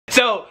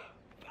So,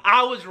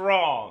 I was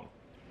wrong.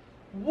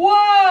 Whoa!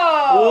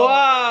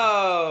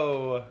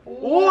 Whoa!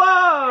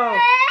 Whoa!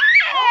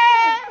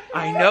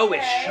 I know,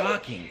 it's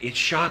shocking. It's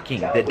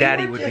shocking that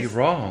Daddy would be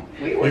wrong.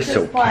 It's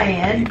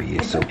okay, baby.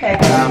 It's okay.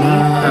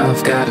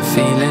 I've got a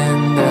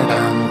feeling that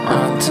I'm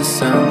onto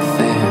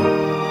something.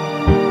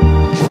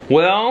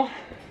 Well,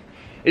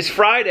 it's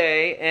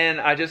Friday,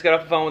 and I just got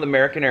off the phone with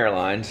American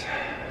Airlines.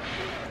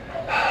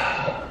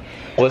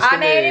 What's the I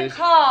made him news?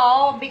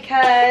 call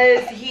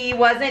because he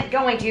wasn't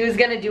going to. He was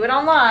going to do it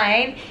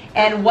online.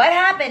 And what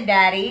happened,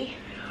 Daddy?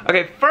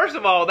 Okay, first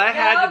of all, that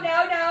had to...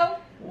 No.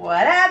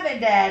 What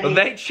happened, Daddy?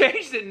 They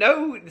changed it.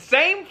 No,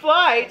 same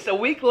flights a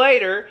week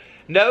later.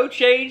 No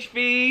change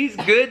fees,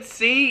 good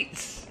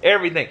seats,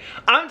 everything.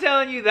 I'm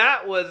telling you,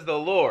 that was the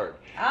Lord.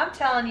 I'm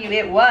telling you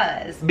it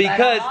was.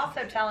 Because but I'm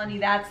also telling you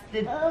that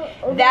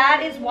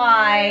is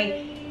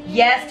why,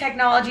 yes,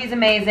 technology is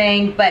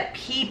amazing, but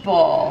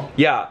people.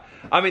 Yeah.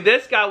 I mean,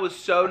 this guy was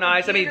so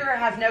nice. I mean,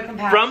 has no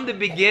compassion. from the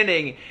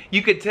beginning,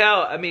 you could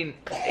tell. I mean,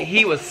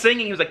 he was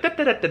singing. He was like, da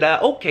da da da da.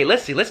 Okay,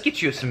 let's see. Let's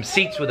get you some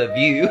seats with a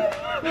view.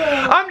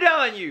 I'm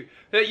telling you,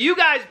 you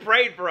guys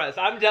prayed for us.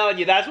 I'm telling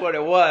you, that's what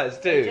it was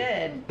too. They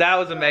did. That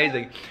was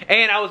amazing.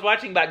 And I was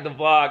watching back the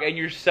vlog, and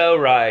you're so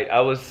right. I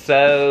was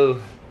so.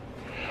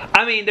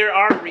 I mean, there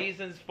are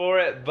reasons for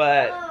it,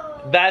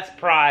 but that's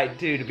pride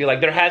too. To be like,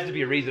 there has to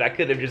be a reason. I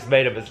could have just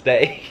made a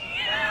mistake.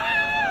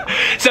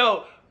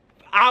 So.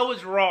 I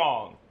was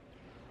wrong.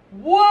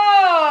 Whoa!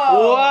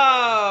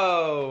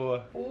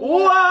 Whoa!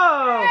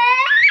 Whoa!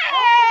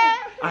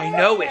 I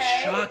know, it's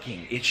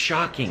shocking. It's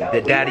shocking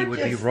that Daddy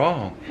would be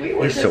wrong.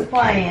 It's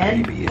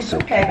okay, baby. It's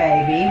okay,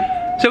 baby.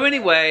 So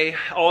anyway,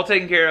 all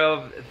taken care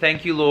of.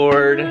 Thank you,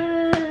 Lord.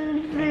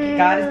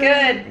 God is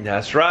good.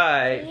 That's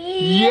right.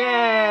 Yay!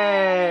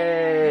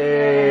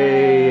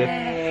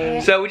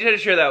 So we just had to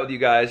share that with you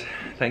guys.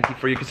 Thank you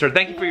for your concern.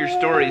 Thank you for your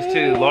stories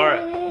too. Laura,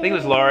 I think it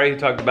was Laura who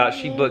talked about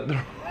she booked the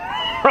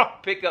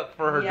pickup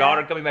for her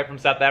daughter coming back from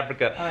South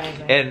Africa,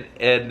 and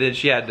then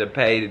she had to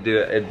pay to do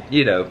it, and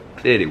you know,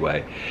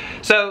 anyway.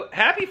 So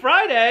happy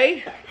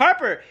Friday.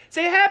 Harper,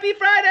 say happy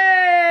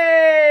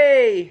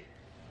Friday.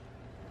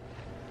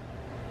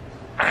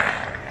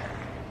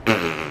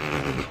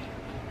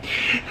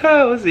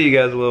 Oh, we'll see you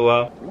guys in a little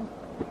while.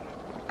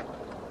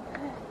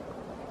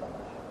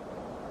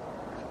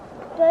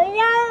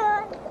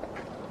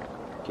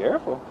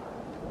 Careful.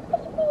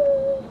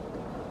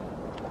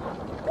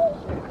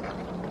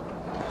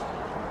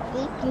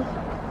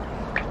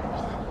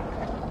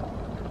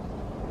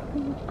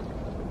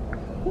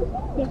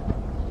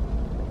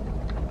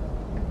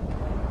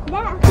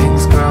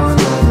 Things growing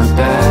on my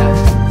back,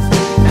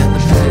 and the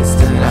place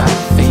that I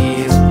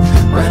feel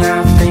when I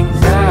think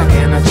back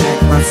and I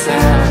check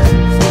myself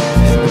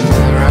in the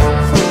mirror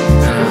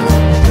now.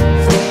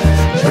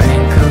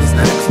 Rain comes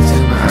next to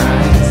my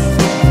eyes,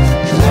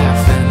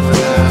 laughing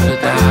without a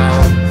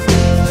doubt.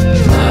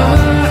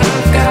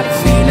 I've got a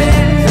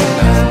feeling that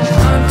I'm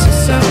onto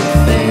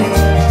something.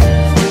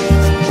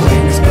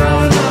 Wings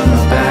growing on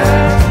my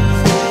back,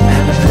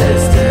 and the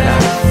place that I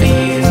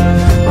feel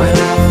when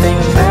I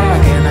think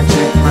back and I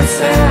check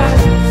myself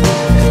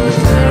in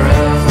the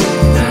mirror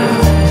now.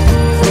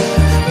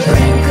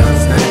 Rain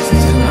comes next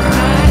to my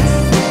eyes,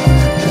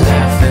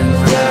 laughing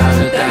without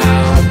a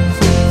doubt.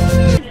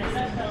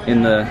 In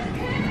the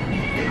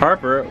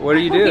Harper, what are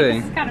you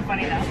doing? This is kind of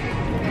funny though.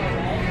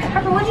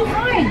 Harper, what'd you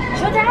find?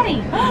 Show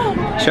Daddy.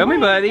 Show me,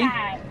 buddy.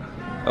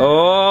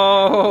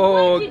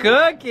 Oh,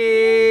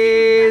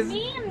 cookies!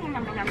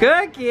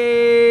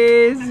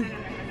 Cookies!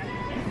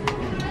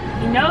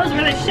 He knows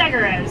where the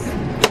sugar is.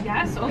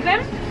 Yes,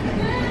 open.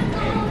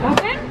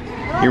 Open.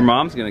 Your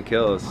mom's gonna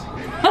kill us.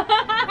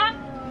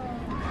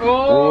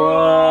 Oh.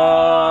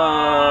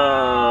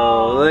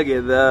 Whoa! Look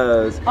at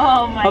those.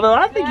 Oh my. Although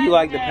I think you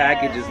like the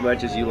package as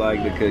much as you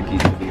like the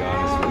cookies, to be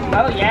honest with you.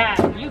 Oh yeah,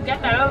 you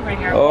get that over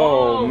here.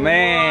 Oh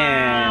man.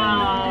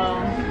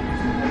 Wow.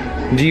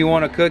 Do you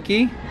want a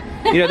cookie?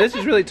 You know, this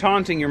is really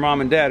taunting your mom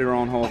and dad who are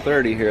on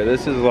Whole30 here.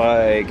 This is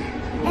like...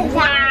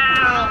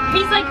 Wow.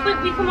 He's like, look,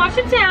 we can wash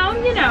it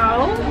down, you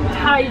know.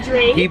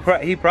 Hydrate. He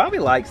probably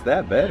likes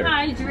that better.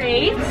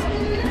 Hydrate.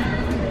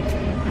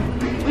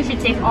 We should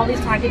take all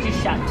these packages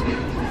shut.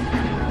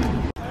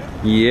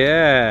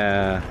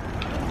 Yeah.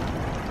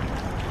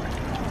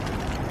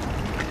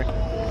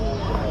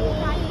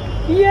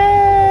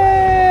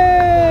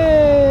 Yay!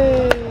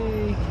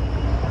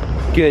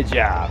 Good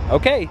job.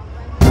 Okay.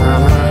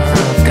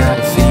 I've got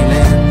a feeling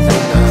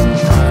that I'm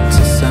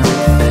onto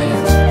something.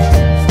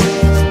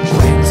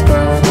 Wings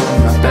growing on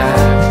my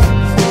back,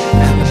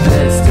 and the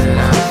place that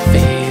I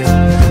feel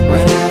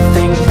when I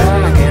think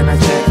back and I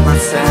check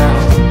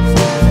myself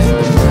in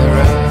the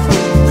mirror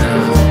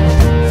now.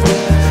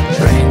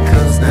 Rain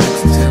comes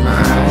next to my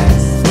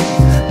eyes,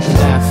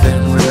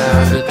 laughing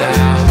without a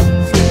doubt.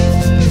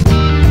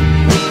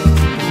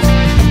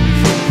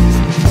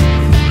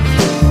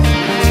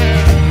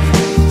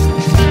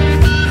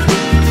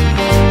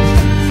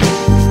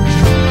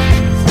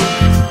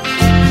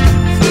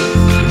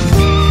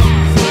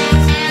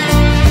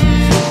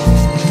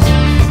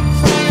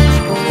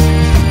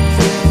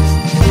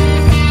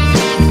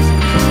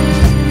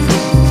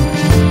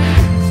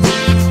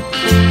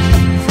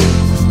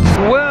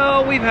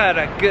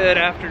 Good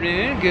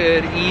afternoon,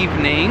 good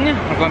evening.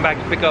 We're going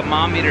back to pick up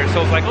Mom, meet her at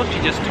SoulCycle.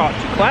 She just taught 2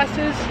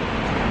 classes.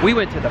 We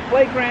went to the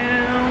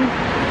playground.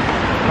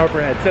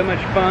 Harper had so much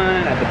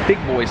fun at the big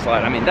boy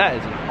slide. I mean, that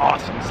is an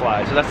awesome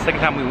slide. So that's the 2nd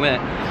time we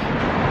went.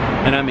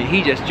 And I mean,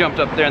 he just jumped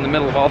up there in the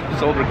middle of all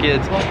those older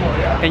kids.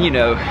 And you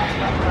know,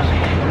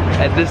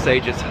 at this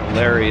age it's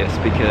hilarious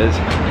because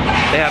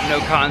they have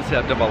no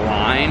concept of a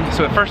line.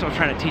 So at first I was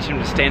trying to teach them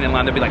to stand in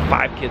line. There'd be like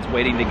 5 kids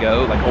waiting to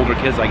go, like older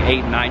kids, like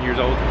 8 and 9 years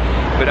old.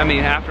 But I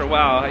mean, after a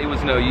while, it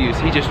was no use.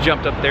 He just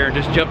jumped up there and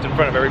just jumped in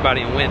front of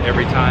everybody and went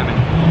every time.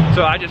 And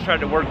so I just tried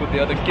to work with the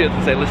other kids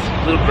and say, listen,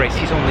 little Grace,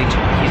 he's only 2,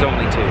 he's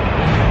only 2.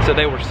 So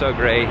they were so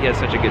great. He had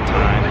such a good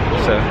time.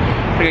 So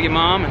I'm gonna get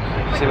Mom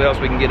and see what else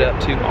we can get up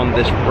to on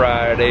this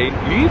Friday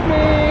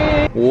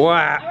evening.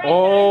 Wow.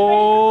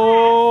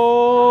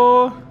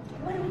 Oh.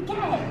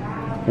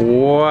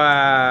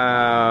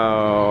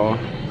 Wow.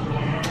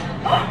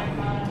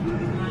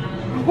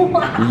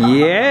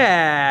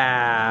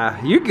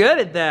 Yeah. You're good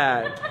at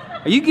that.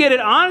 You get it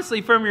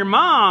honestly from your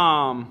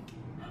mom.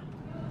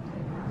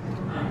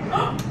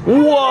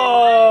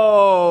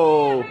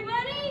 Whoa.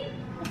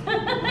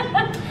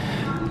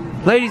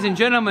 Ladies and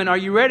gentlemen, are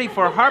you ready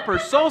for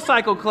Harper's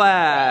SoulCycle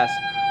class?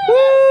 Woo!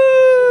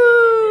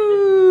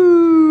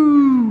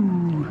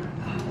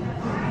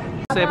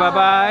 Say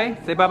bye-bye.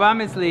 Say bye-bye,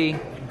 Miss Lee.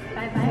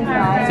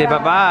 Bye-bye. Say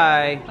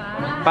bye-bye.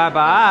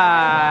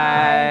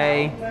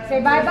 Bye-bye. Say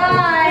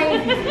bye-bye.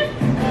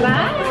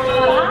 Bye.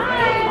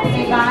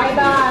 Say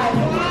bye-bye.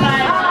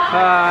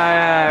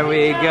 There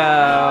we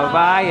go.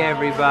 Bye,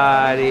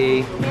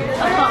 everybody.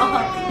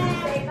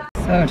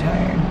 So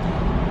tired.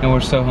 And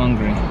we're so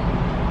hungry.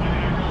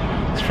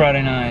 It's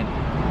Friday night.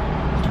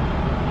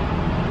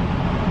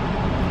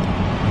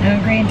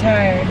 Hungry and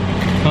tired.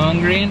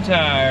 Hungry and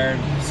tired.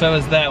 So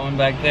is that one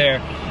back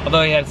there.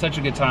 Although he had such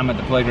a good time at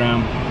the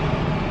playground.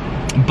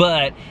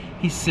 But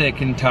he's sick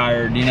and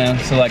tired, you know?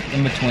 So like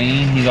in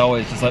between, he's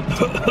always just like,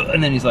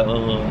 and then he's like,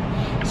 ugh.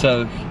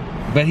 So,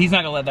 but he's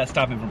not gonna let that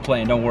stop him from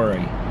playing, don't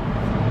worry.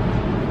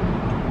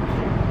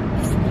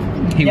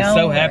 He was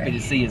so happy to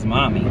see his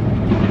mommy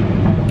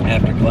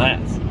after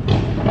class.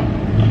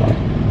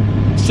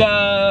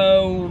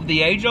 So,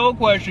 the age-old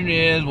question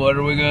is, what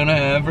are we gonna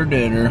have for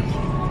dinner?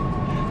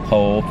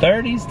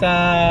 Whole30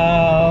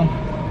 style.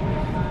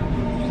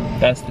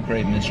 That's the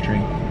great mystery.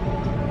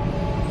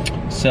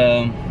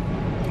 So,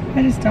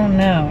 I just don't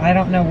know. I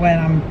don't know what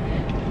I'm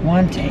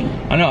wanting.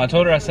 I know, I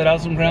told her I set out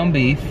some ground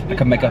beef. I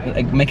could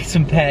make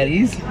some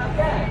patties.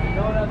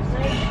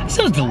 It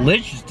sounds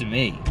delicious to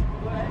me.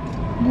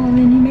 Well,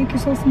 then you make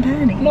yourself some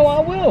patties. No,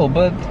 I will,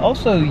 but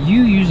also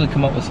you usually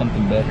come up with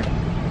something better.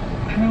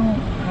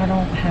 I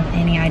don't have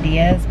any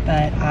ideas,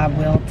 but I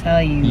will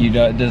tell you.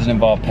 It doesn't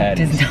involve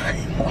patties. It does not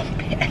involve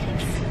patties.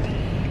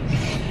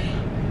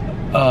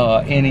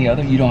 Any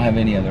other? You don't have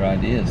any other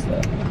ideas,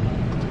 though.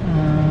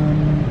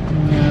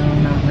 No,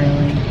 not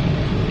really.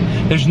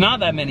 There's not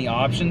that many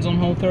options on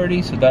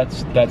Whole30, so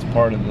that's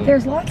part of the...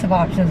 There's lots of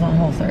options on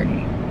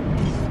Whole30.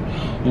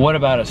 What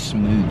about a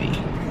smoothie?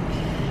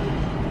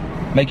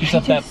 Make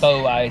yourself that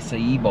faux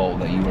acai bowl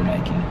that you were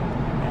making.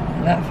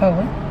 That faux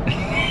what?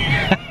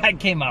 I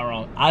came out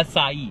wrong.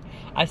 Acai.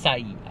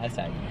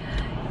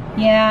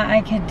 Yeah,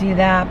 I could do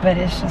that, but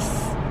it's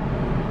just,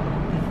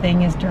 the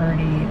thing is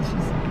dirty. It's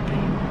just like a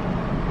pain.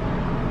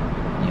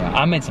 Yeah,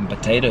 I made some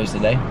potatoes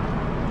today.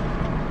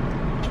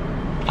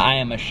 I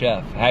am a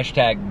chef.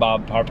 Hashtag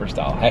Bob Harper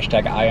style.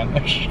 Hashtag I am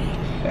a chef.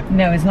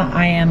 No, it's not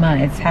I am a,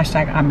 it's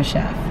hashtag I'm a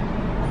chef.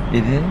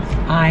 It is?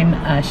 I'm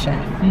a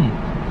chef.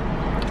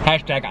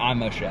 Hashtag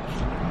I'm a chef.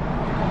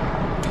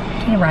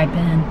 Get it right,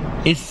 Ben.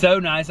 It's so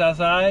nice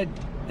outside.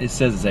 It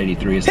says it's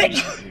 83. It's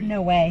 83.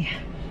 No way.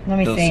 Let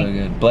me Feels see. so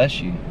good. Bless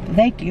you.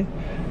 Thank you.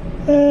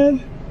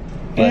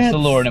 Bless the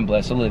Lord and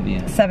bless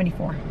Olivia.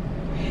 74.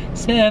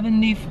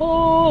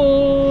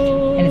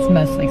 74. And it's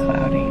mostly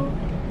cloudy.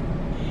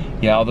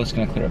 Yeah, all that's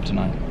gonna clear up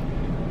tonight.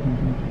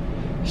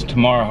 So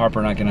tomorrow, Harper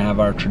and I can have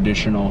our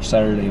traditional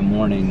Saturday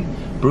morning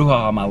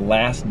brouhaha, my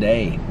last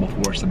day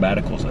before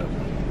sabbatical's over.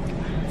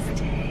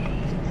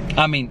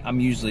 I mean, I'm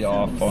usually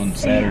off on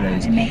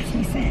Saturdays. It makes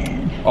me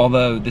sad.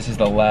 Although this is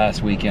the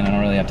last weekend, I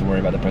don't really have to worry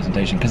about the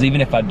presentation. Because even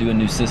if I do a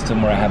new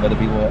system where I have other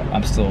people,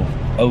 I'm still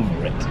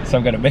over it. So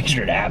I've got to make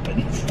sure it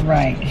happens.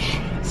 Right.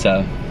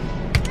 So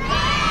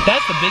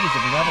that's the biggest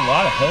thing. We have a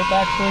lot of help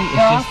actually. It's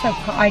They're just,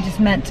 also, I just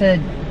meant to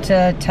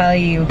tell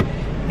you,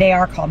 they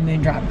are called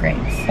moondrop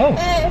grapes. oh,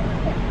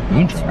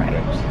 moondrop Right.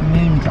 grapes.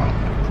 Moondrop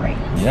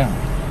grapes. Yeah.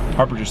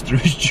 Harper just threw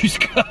his juice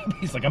cup.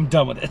 He's like, I'm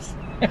done with this.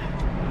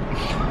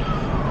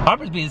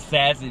 Harper's being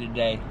sassy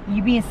today.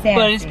 You being sassy.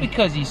 But it's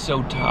because he's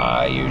so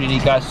tired and he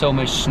got so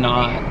much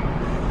snot.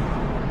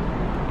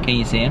 Can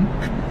you see him?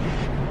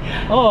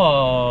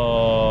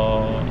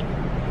 Oh.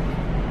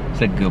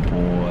 He's a good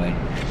boy.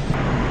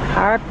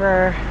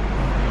 Harper.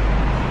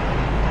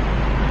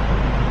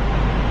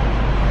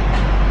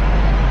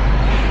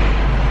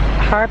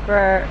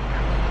 Harper.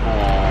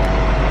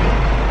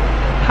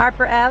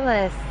 Harper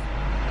Ellis.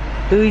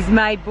 Who's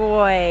my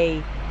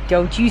boy?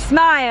 Don't you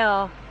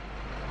smile.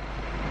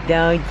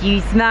 Don't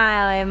you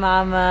smile at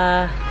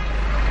mama.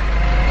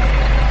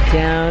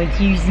 Don't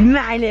you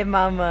smile at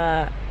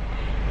mama.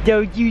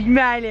 Don't you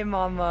smile at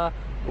mama.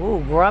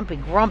 Ooh, grumpy,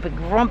 grumpy,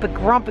 grumpy,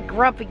 grumpy,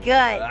 grumpy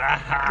gut.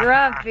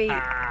 Grumpy.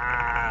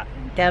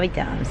 Tummy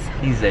Tums.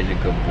 He's such a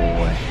good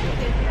boy.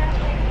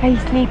 Are you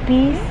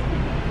sleepy?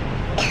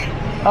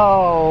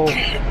 Oh.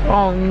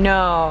 Oh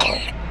no.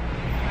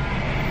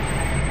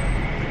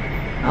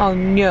 Oh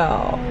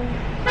no.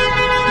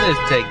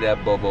 Let's take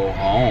that Bobo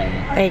home.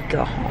 Let's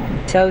go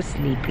home. So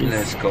sleepy.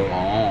 Let's go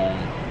home.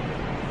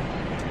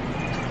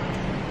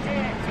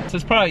 So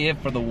it's probably it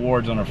for the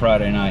wards on a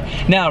Friday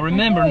night. Now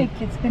remember, I feel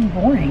like it's been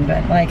boring,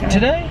 but like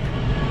today?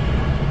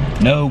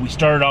 No, we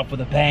started off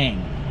with a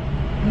bang.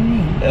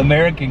 The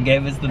American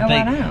gave us the thing.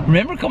 I know.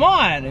 Remember? Come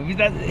on.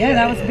 Yeah,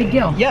 that was a big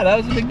deal. Yeah, that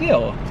was a big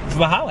deal. It's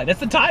the highlight.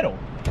 That's the title.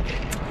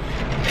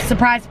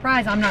 Surprise,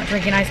 surprise, I'm not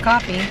drinking iced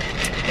coffee.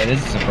 That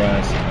is a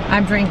surprise.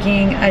 I'm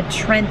drinking a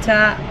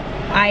Trenta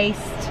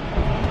iced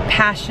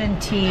passion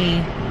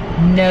tea,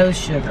 no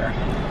sugar.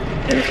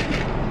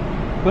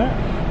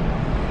 Where?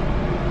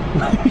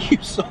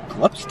 You're so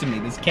close to me.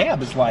 This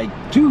cab is like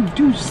two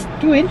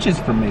inches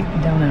from me.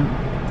 I don't know.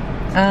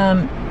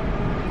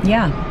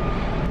 Yeah.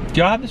 Do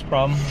y'all have this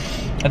problem?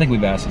 I think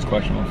we've asked this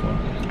question before.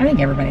 I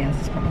think everybody has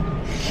this problem.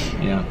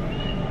 Yeah.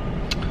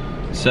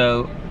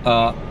 So,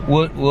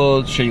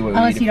 we'll show you what we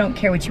Unless eat. You don't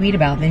care what you eat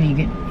about, then you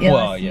get.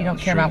 Well, you yeah, don't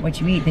care true. about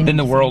what you eat, then Then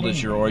you the just world eat is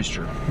it. your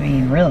oyster. I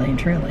mean, really,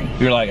 truly.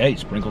 You're like, hey,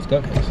 sprinkles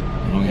cupcakes.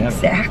 And we have it.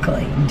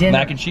 Exactly. Dinner.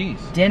 Mac and cheese.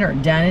 Dinner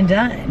done and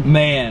done.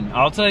 Man,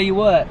 I'll tell you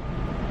what.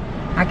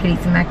 I could eat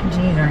some mac and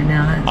cheese right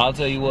now. Huh? I'll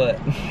tell you what.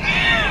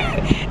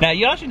 Now,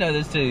 y'all should know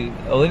this too.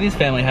 Olivia's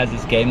family has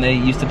this game they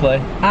used to play.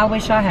 I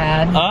wish I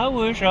had. I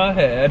wish I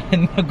had.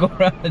 And they'll go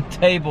around the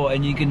table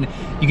and you can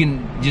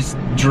just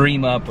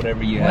dream up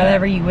whatever you have.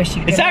 Whatever you wish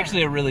you could. It's have.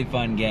 actually a really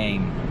fun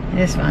game. It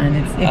is fun.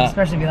 It's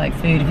especially if you like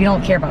food. If you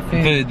don't care about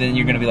food. Then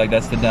you're gonna be like,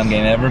 that's the dumb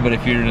game ever. But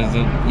if you're just,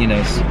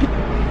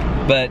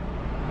 but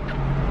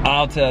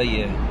I'll tell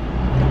you,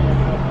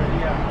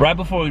 right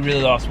before we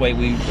really lost weight,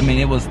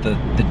 it was the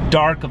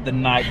dark of the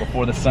night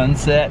before the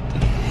sunset.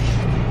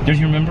 Do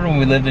you remember when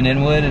we lived in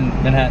Inwood in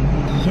Manhattan?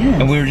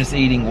 Yes. And we were just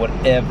eating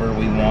whatever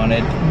we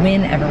wanted.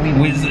 Whenever we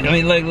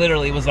wanted. Like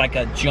literally, it was like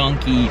a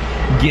junkie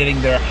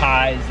getting their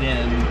highs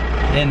in.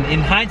 And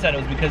in hindsight, it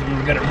was because we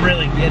were gonna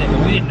really get it,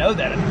 but we didn't know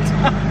that at the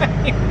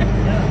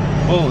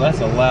time. Oh, that's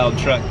a loud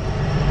truck.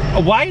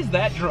 Why is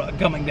that truck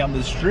coming down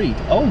the street?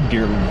 Oh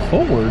dear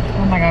Lord.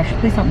 Oh my gosh,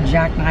 please don't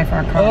jackknife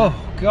our car. Oh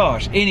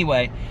gosh.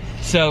 Anyway,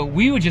 so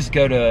we would just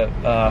go to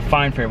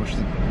Fine Fair, which is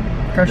the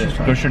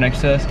grocery store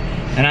next to us.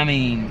 And I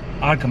mean,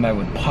 I'd come back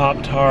with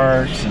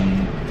Pop-Tarts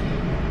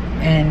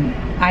and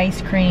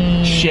ice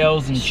cream.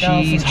 Shells and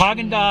cheese.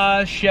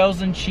 Haagen-Dazs,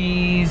 shells and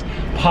cheese,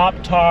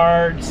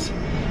 Pop-Tarts.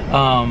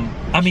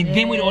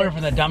 Then we'd order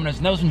from the Domino's.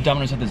 And those when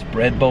Domino's had those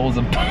bread bowls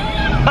of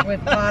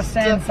with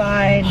pasta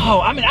inside. Oh,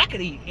 I mean, I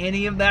could eat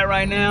any of that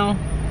right now.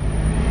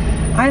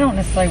 I don't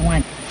necessarily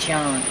want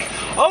junk.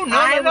 Oh,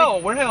 no.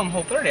 We're having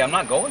Whole 30. I'm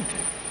not going to.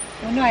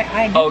 Well, no,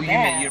 I do. Oh, you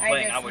mean you're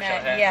playing I Wish I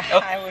Had? Yeah, oh.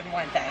 I wouldn't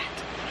want that.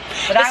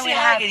 But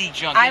I could eat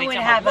junk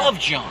anytime. I love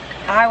junk.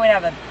 I would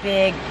have a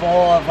big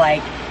bowl of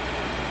like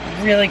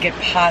really good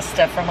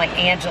pasta from like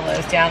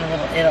Angelo's down in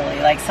Little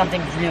Italy, like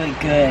something really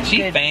good.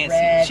 She's fancy.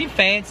 Bread. She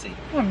fancy.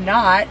 No, I'm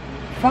not.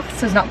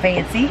 Pasta's not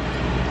fancy.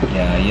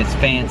 Yeah, it's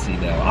fancy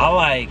though.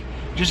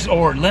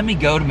 Or let me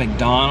go to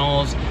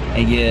McDonald's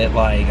and get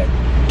like a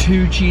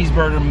 2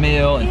 cheeseburger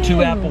meal and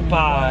 2 apple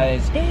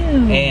pies.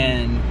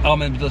 And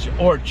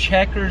or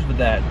Checkers with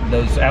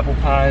those apple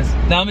pies.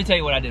 Now let me tell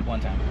you what I did one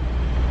time.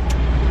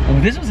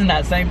 This was in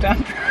that same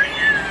time period.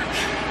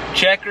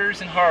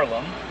 Checkers in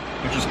Harlem,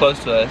 which was close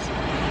to us,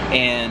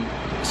 and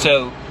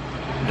so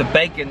the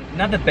bacon,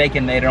 not the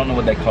Baconator, I don't know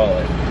what they call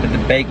it,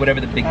 but whatever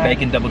the big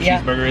bacon double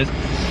cheeseburger is,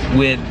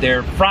 with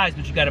their fries,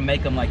 but you got to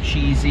make them like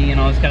cheesy and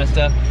all this kind of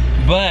stuff.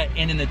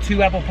 And then the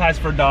 2 apple pies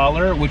for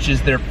 $1, which is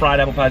their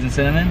fried apple pies and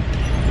cinnamon.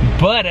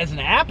 But as an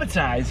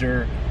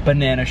appetizer,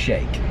 banana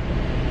shake.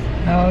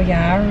 Oh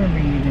yeah, I remember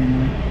you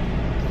doing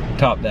that.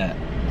 Top that.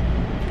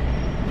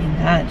 And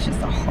that's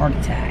just a heart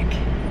attack.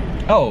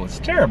 Oh, it's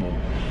terrible.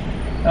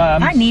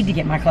 I need to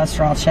get my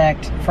cholesterol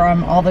checked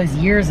from all those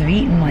years of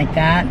eating like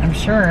that. I'm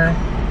sure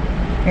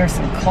there's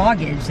some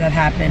cloggage that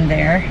happened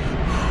there.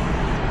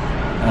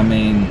 I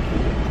mean,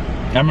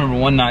 I remember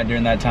one night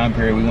during that time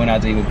period, we went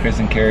out to eat with Chris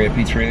and Carrie at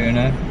Pizzeria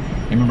Una.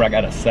 You remember I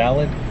got a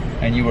salad?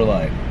 And you were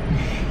like,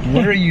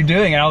 what are you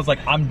doing? And I was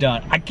like, I'm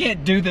done. I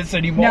can't do this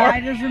anymore. No,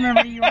 I just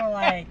remember you were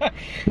like,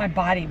 my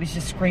body was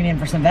just screaming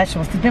for some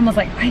vegetables. Because Ben was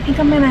like, I think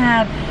I'm going to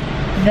have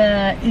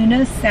the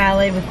Uno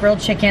salad with grilled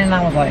chicken. And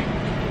I was like,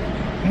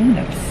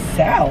 Uno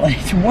salad?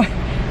 What?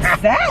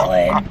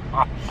 Salad?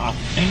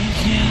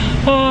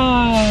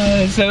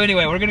 So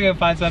anyway, we're going to go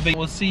find something.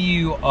 We'll see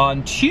you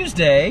on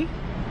Tuesday.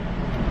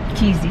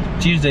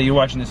 Tuesday. You're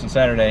watching this on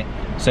Saturday.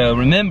 So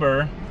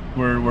remember,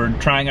 we're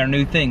trying our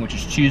new thing, which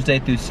is Tuesday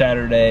through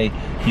Saturday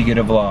you get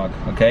a vlog,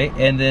 okay?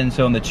 And then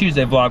so on the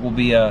Tuesday vlog will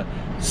be a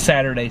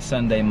Saturday,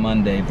 Sunday,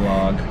 Monday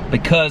vlog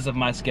because of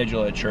my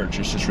schedule at church.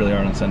 It's just really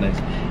hard on Sundays.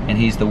 And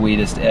he's the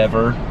weedest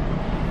ever.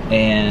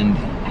 And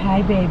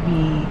hi,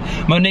 baby.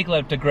 Monique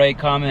left a great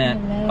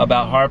comment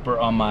about Harper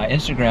on my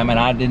Instagram, and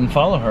I didn't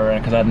follow her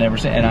because I'd never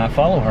seen, and I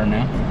follow her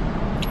now.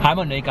 Hi,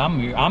 Monique. I'm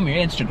your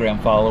Instagram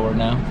follower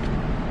now.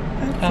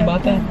 How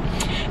about that?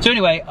 So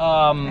anyway,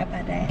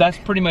 that's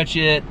pretty much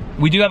it.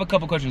 We do have a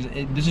couple questions.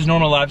 This is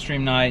normal live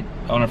stream night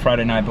on a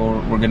Friday night, but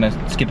we're gonna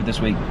skip it this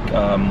week.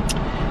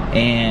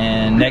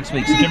 And next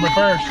week, September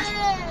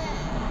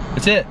 1st.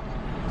 That's it.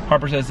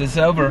 Harper says it's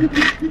over.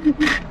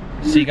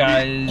 See you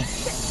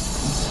guys.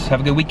 Have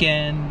a good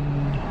weekend.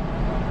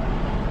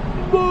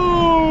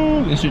 Woo!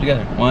 Let's do it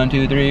together. 1,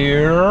 2, 3.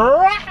 We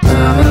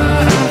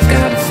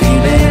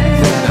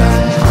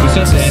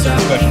still have to answer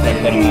the questions I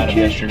put out of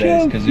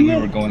yesterday's because we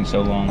were going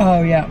so long.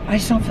 Oh yeah, I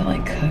just don't feel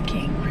like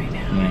cooking right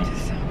now. Yeah. I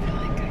just don't feel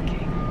like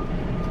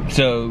cooking.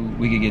 So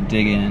we could get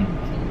digging.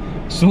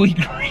 Sweet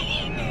green.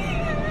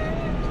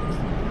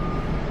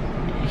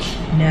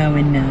 No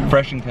and no.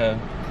 Fresh and Co.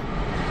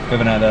 We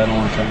haven't had that in a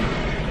long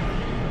time.